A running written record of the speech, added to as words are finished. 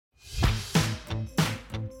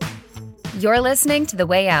You're listening to The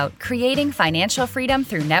Way Out, Creating Financial Freedom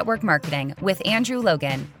Through Network Marketing with Andrew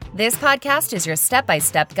Logan. This podcast is your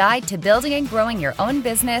step-by-step guide to building and growing your own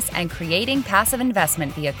business and creating passive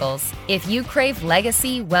investment vehicles. If you crave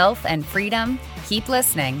legacy, wealth, and freedom, keep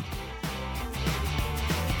listening.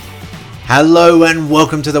 Hello and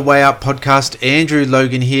welcome to the Way Out podcast. Andrew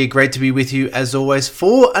Logan here. Great to be with you as always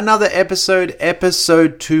for another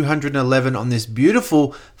episode 211 on this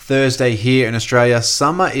beautiful Thursday here in Australia.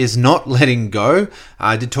 Summer is not letting go.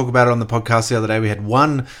 I did talk about it on the podcast the other day. We had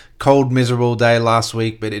one cold, miserable day last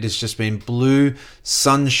week, but it has just been blue,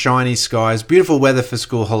 sunshiny skies, beautiful weather for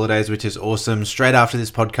school holidays, which is awesome. Straight after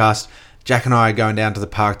this podcast, Jack and I are going down to the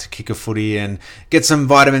park to kick a footy and get some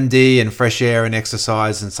vitamin D and fresh air and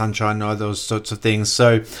exercise and sunshine and all those sorts of things.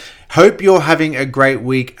 So hope you're having a great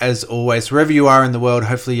week as always. Wherever you are in the world,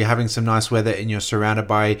 hopefully you're having some nice weather and you're surrounded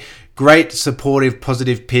by great, supportive,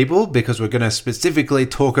 positive people, because we're going to specifically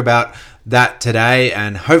talk about that today.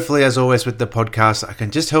 And hopefully, as always with the podcast, I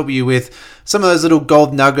can just help you with some of those little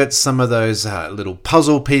gold nuggets, some of those little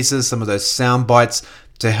puzzle pieces, some of those sound bites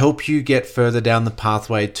to help you get further down the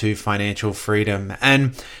pathway to financial freedom.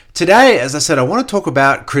 And today, as I said, I want to talk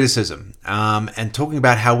about criticism and talking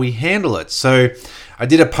about how we handle it. So I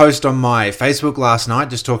did a post on my Facebook last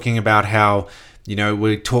night just talking about how, you know,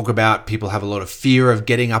 we talk about people have a lot of fear of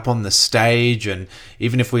getting up on the stage. And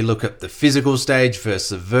even if we look at the physical stage versus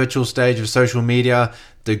the virtual stage of social media,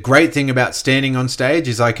 the great thing about standing on stage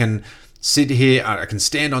is I can sit here, I can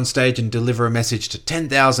stand on stage and deliver a message to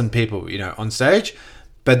 10,000 people, you know, on stage.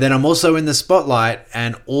 But then I'm also in the spotlight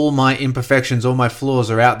and all my imperfections, all my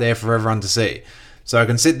flaws are out there for everyone to see. So I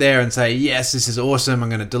can sit there and say, yes, this is awesome. I'm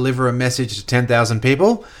going to deliver a message to 10,000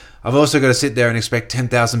 people. I've also got to sit there and expect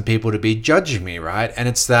 10,000 people to be judging me, right? And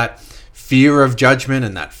it's that fear of judgment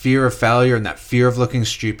and that fear of failure and that fear of looking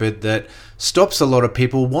stupid that stops a lot of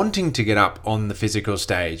people wanting to get up on the physical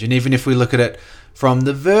stage. And even if we look at it from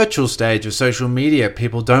the virtual stage of social media,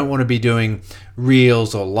 people don't want to be doing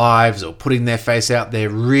reels or lives or putting their face out there,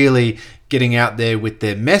 really getting out there with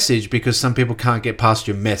their message, because some people can't get past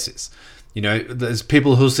your messes. You know, there's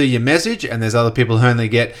people who'll see your message and there's other people who only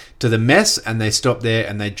get to the mess and they stop there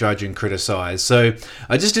and they judge and criticize. So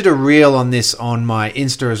I just did a reel on this on my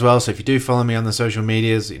Insta as well. So if you do follow me on the social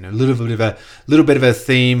medias, you know, a little bit of a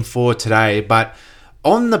theme for today. But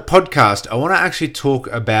on the podcast, I want to actually talk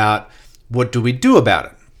about what do we do about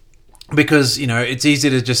it? Because, you know, it's easy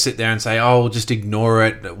to just sit there and say, oh, we'll just ignore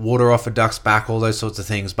it, water off a duck's back, all those sorts of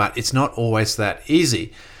things. But it's not always that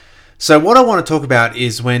easy. So what I want to talk about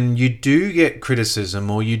is when you do get criticism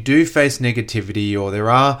or you do face negativity or there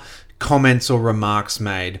are comments or remarks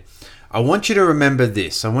made, I want you to remember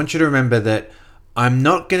this. I want you to remember that I'm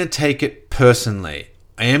not going to take it personally.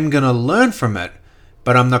 I am going to learn from it,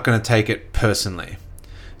 but I'm not going to take it personally.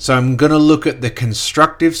 So I'm going to look at the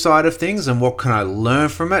constructive side of things and what can I learn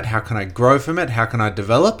from it? How can I grow from it? How can I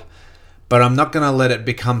develop? But I'm not going to let it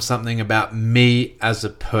become something about me as a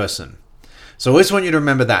person. So I always want you to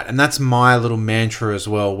remember that. And that's my little mantra as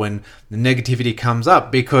well when the negativity comes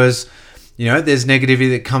up, because, you know, there's negativity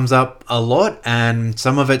that comes up a lot and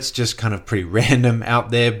some of it's just kind of pretty random out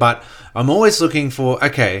there. But I'm always looking for,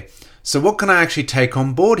 okay, so what can I actually take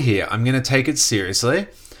on board here? I'm going to take it seriously.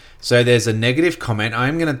 So there's a negative comment.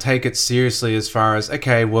 I'm going to take it seriously as far as,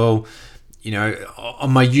 okay, well, you know,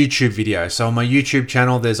 on my YouTube video. So on my YouTube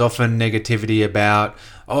channel, there's often negativity about,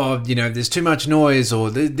 oh, you know, there's too much noise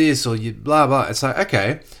or this or you blah, blah. It's like,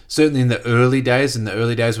 okay, certainly in the early days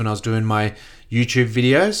when I was doing my YouTube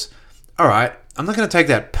videos, all right, I'm not going to take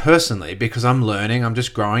that personally because I'm learning, I'm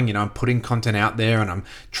just growing, you know, I'm putting content out there and I'm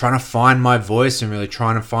trying to find my voice and really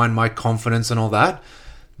trying to find my confidence and all that.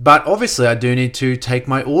 But obviously I do need to take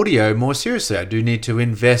my audio more seriously. I do need to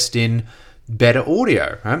invest in better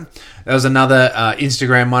audio. Right? There was another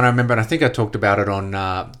Instagram one I remember, and I think I talked about it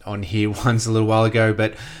on here once a little while ago.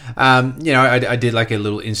 But you know, I did like a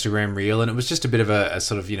little Instagram reel, and it was just a bit of a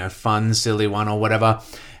sort of, you know, fun, silly one or whatever.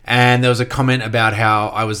 And there was a comment about how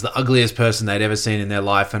I was the ugliest person they'd ever seen in their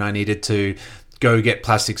life, and I needed to go get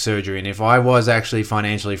plastic surgery. And if I was actually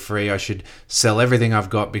financially free, I should sell everything I've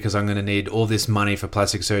got because I'm going to need all this money for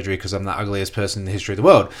plastic surgery because I'm the ugliest person in the history of the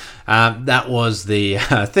world. That was the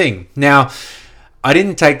thing. Now, I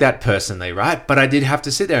didn't take that personally, right? But I did have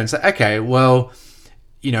to sit there and say, okay, well,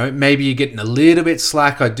 you know, maybe you're getting a little bit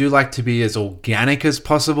slack. I do like to be as organic as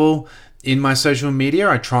possible in my social media.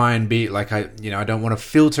 I try and be like, I don't want to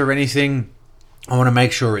filter anything. I want to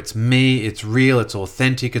make sure it's me, it's real, it's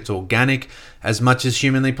authentic, it's organic as much as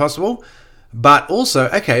humanly possible. But also,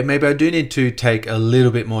 okay, maybe I do need to take a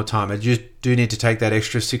little bit more time. I do need to take that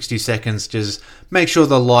extra 60 seconds, just make sure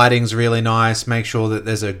the lighting's really nice, make sure that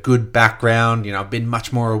there's a good background. I've been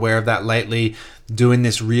much more aware of that lately, doing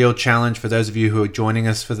this reel challenge for those of you who are joining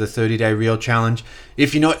us for the 30-day reel challenge.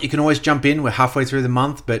 If you're not, you can always jump in. We're halfway through the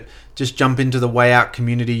month, but just jump into the Way Out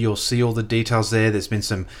community. You'll see all the details there. There's been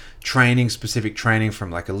some specific training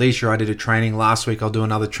from like Alicia. I did a training last week. I'll do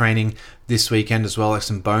another training this weekend as well, like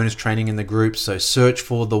some bonus training in the group. So search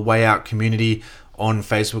for the Way Out community on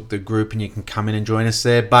Facebook, the group, and you can come in and join us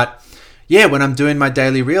there. But yeah, when I'm doing my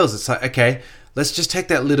daily reels, it's like, okay, let's just take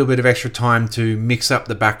that little bit of extra time to mix up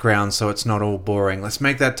the background so it's not all boring. Let's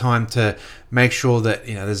make that time to make sure that,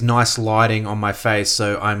 there's nice lighting on my face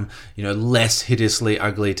so I'm, less hideously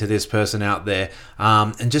ugly to this person out there.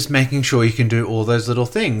 And just making sure you can do all those little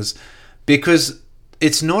things, because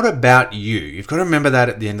it's not about you. You've got to remember that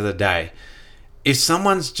at the end of the day. If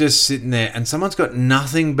someone's just sitting there and someone's got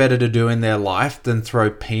nothing better to do in their life than throw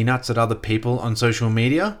peanuts at other people on social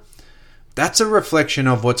media, that's a reflection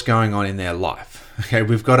of what's going on in their life. Okay,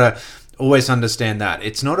 we've got to always understand that.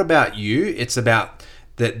 It's not about you, it's about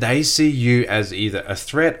that they see you as either a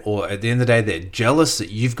threat, or at the end of the day, they're jealous that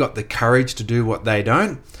you've got the courage to do what they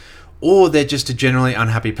don't, or they're just a generally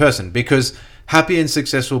unhappy person. Because happy and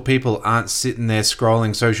successful people aren't sitting there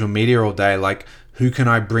scrolling social media all day like, who can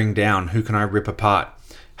I bring down? Who can I rip apart?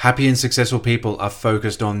 Happy and successful people are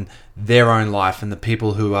focused on their own life and the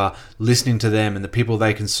people who are listening to them and the people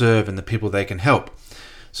they can serve and the people they can help.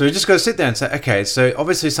 So you just got to sit there and say, okay, so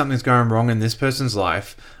obviously something's going wrong in this person's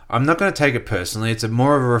life. I'm not going to take it personally. It's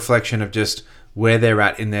more of a reflection of just where they're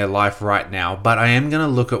at in their life right now. But I am going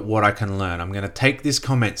to look at what I can learn. I'm going to take this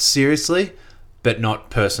comment seriously, but not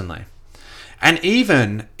personally. And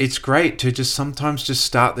even it's great to just sometimes just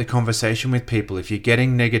start the conversation with people. If you're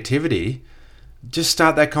getting negativity, just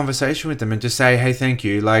start that conversation with them and just say, hey, thank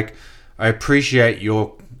you. Like, I appreciate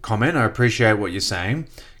your comment. I appreciate what you're saying.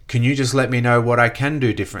 Can you just let me know what I can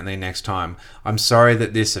do differently next time? I'm sorry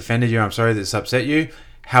that this offended you. I'm sorry that this upset you.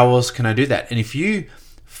 How else can I do that? And if you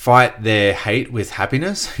fight their hate with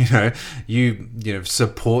happiness, you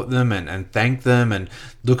support them and thank them and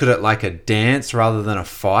look at it like a dance rather than a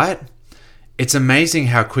fight, it's amazing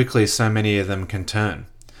how quickly so many of them can turn.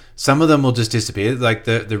 Some of them will just disappear. Like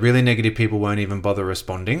the really negative people won't even bother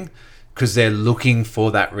responding because they're looking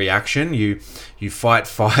for that reaction. You fight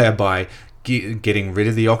fire by getting rid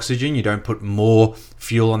of the oxygen. You don't put more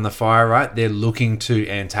fuel on the fire, right? They're looking to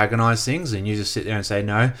antagonize things, and you just sit there and say,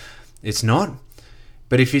 no, it's not.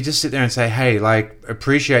 But if you just sit there and say, hey, like,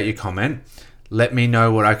 appreciate your comment. Let me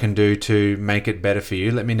know what I can do to make it better for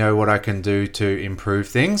you. Let me know what I can do to improve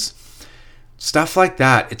things. Stuff like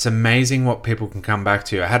that. It's amazing what people can come back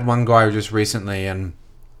to. I had one guy just recently, and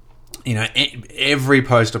every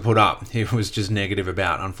post I put up, he was just negative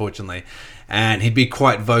about, unfortunately. And he'd be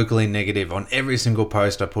quite vocally negative on every single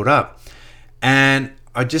post I put up. And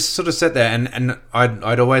I just sort of sat there and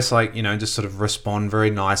I'd always just sort of respond very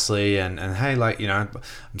nicely and hey, I'm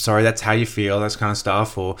sorry that's how you feel, that's kind of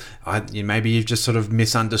stuff. Or maybe you've just sort of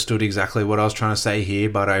misunderstood exactly what I was trying to say here,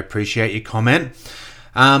 but I appreciate your comment.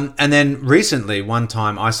 And then recently, one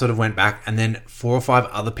time I sort of went back and then 4 or 5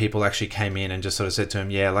 other people actually came in and just sort of said to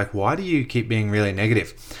him, yeah, like, why do you keep being really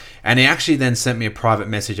negative? And he actually then sent me a private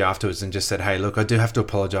message afterwards and just said, hey, look, I do have to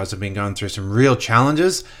apologize. I've been going through some real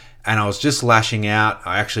challenges and I was just lashing out.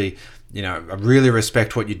 I actually, I really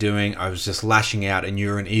respect what you're doing. I was just lashing out and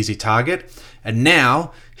you're an easy target. And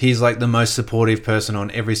now he's like the most supportive person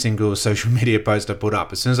on every single social media post I put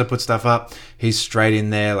up. As soon as I put stuff up, he's straight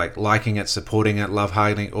in there, like liking it, supporting it, love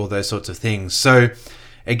hugging, all those sorts of things. So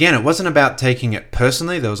again, it wasn't about taking it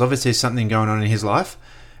personally. There was obviously something going on in his life,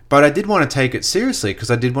 but I did want to take it seriously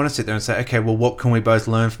because I did want to sit there and say, okay, well, what can we both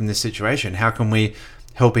learn from this situation? How can we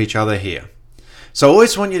help each other here? So I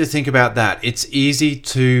always want you to think about that. It's easy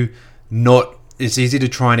to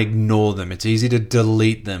try and ignore them. It's easy to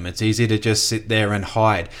delete them. It's easy to just sit there and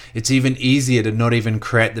hide. It's even easier to not even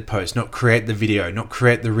create the post, not create the video, not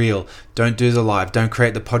create the reel, don't do the live, don't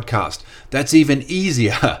create the podcast. That's even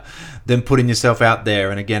easier than putting yourself out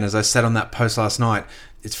there. And again, as I said on that post last night,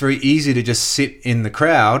 it's very easy to just sit in the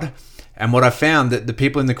crowd. And what I found that the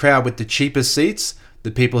people in the crowd with the cheapest seats,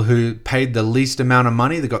 the people who paid the least amount of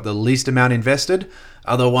money, that got the least amount invested,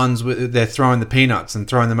 are the ones they're throwing the peanuts and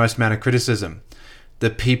throwing the most amount of criticism. The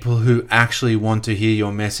people who actually want to hear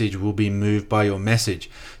your message will be moved by your message.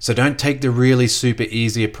 So don't take the really super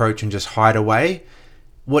easy approach and just hide away.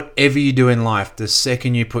 Whatever you do in life, the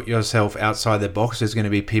second you put yourself outside the box, there's going to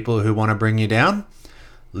be people who want to bring you down.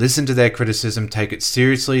 Listen to their criticism, take it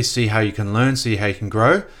seriously, see how you can learn, see how you can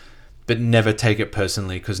grow, but never take it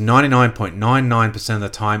personally, because 99.99% of the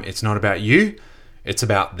time, it's not about you, it's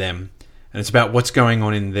about them. And it's about what's going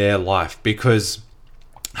on in their life, because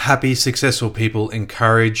happy, successful people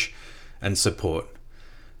encourage and support.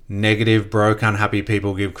 Negative, broke, unhappy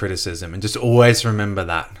people give criticism. And just always remember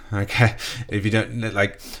that, okay? If you don't,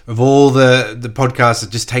 like, of all the podcasts,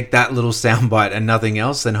 just take that little soundbite and nothing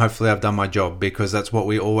else, then hopefully I've done my job, because that's what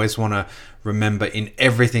we always want to remember in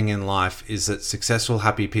everything in life, is that successful,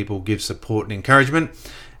 happy people give support and encouragement,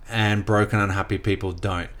 and broken, unhappy people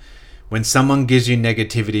don't. When someone gives you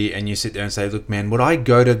negativity and you sit there and say, look, man, would I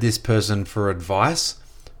go to this person for advice?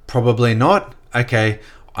 Probably not. Okay,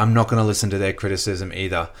 I'm not going to listen to their criticism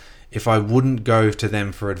either. If I wouldn't go to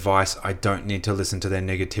them for advice, I don't need to listen to their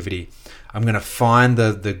negativity. I'm going to find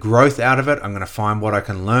the growth out of it. I'm going to find what I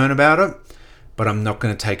can learn about it, but I'm not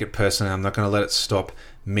going to take it personally. I'm not going to let it stop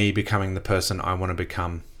me becoming the person I want to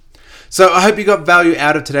become. So I hope you got value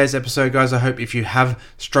out of today's episode, guys. I hope if you have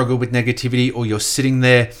struggled with negativity, or you're sitting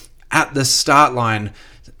there at the start line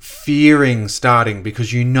fearing starting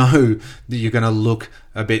because you know that you're going to look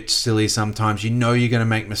a bit silly sometimes, you know you're going to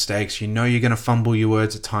make mistakes, you know you're going to fumble your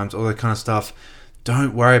words at times, all that kind of stuff,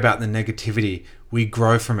 don't worry about the negativity. We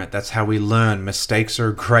grow from it. That's how we learn. Mistakes are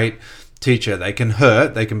a great teacher. They can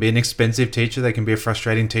hurt, they can be an expensive teacher, they can be a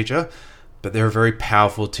frustrating teacher, but they're a very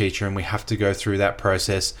powerful teacher, and we have to go through that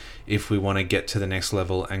process if we want to get to the next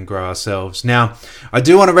level and grow ourselves. Now, I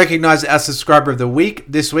do want to recognize our subscriber of the week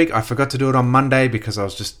this week. I forgot to do it on Monday because I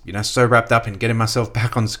was just, so wrapped up in getting myself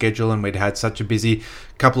back on schedule, and we'd had such a busy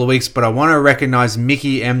couple of weeks. But I want to recognize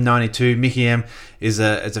Mickey M92. Mickey M is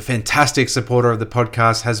a fantastic supporter of the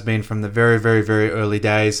podcast, has been from the very, very, very early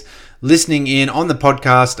days, listening in on the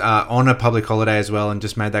podcast on a public holiday as well, and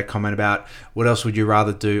just made that comment about what else would you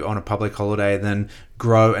rather do on a public holiday than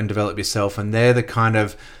grow and develop yourself. And they're the kind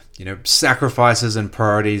of sacrifices and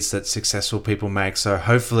priorities that successful people make. So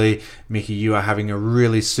hopefully, Mickey, you are having a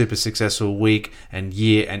really super successful week and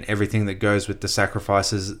year, and everything that goes with the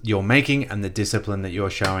sacrifices you're making and the discipline that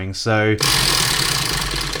you're showing. So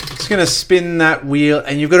it's going to spin that wheel,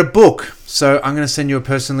 and you've got a book. So I'm going to send you a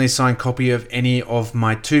personally signed copy of any of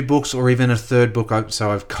my 2 books, or even a 3rd book.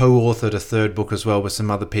 So I've co-authored a 3rd book as well with some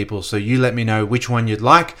other people. So you let me know which one you'd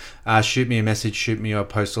like. Shoot me a message, shoot me your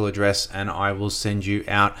postal address, and I will send you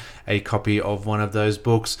out a copy of one of those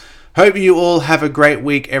books. Hope you all have a great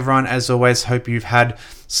week, everyone. As always, hope you've had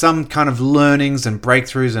some kind of learnings and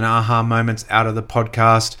breakthroughs and aha moments out of the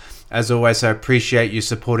podcast. As always, I appreciate you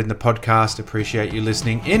supporting the podcast, appreciate you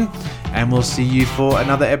listening in, and we'll see you for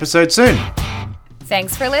another episode soon.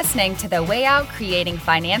 Thanks for listening to The Way Out, Creating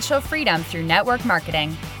Financial Freedom Through Network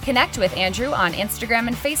Marketing. Connect with Andrew on Instagram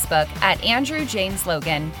and Facebook at Andrew James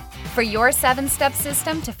Logan. For your 7-step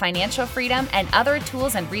system to financial freedom and other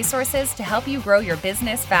tools and resources to help you grow your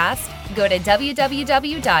business fast, go to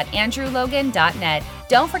www.andrewlogan.net.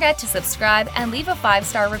 Don't forget to subscribe and leave a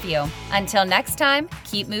 5-star review. Until next time,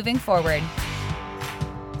 keep moving forward.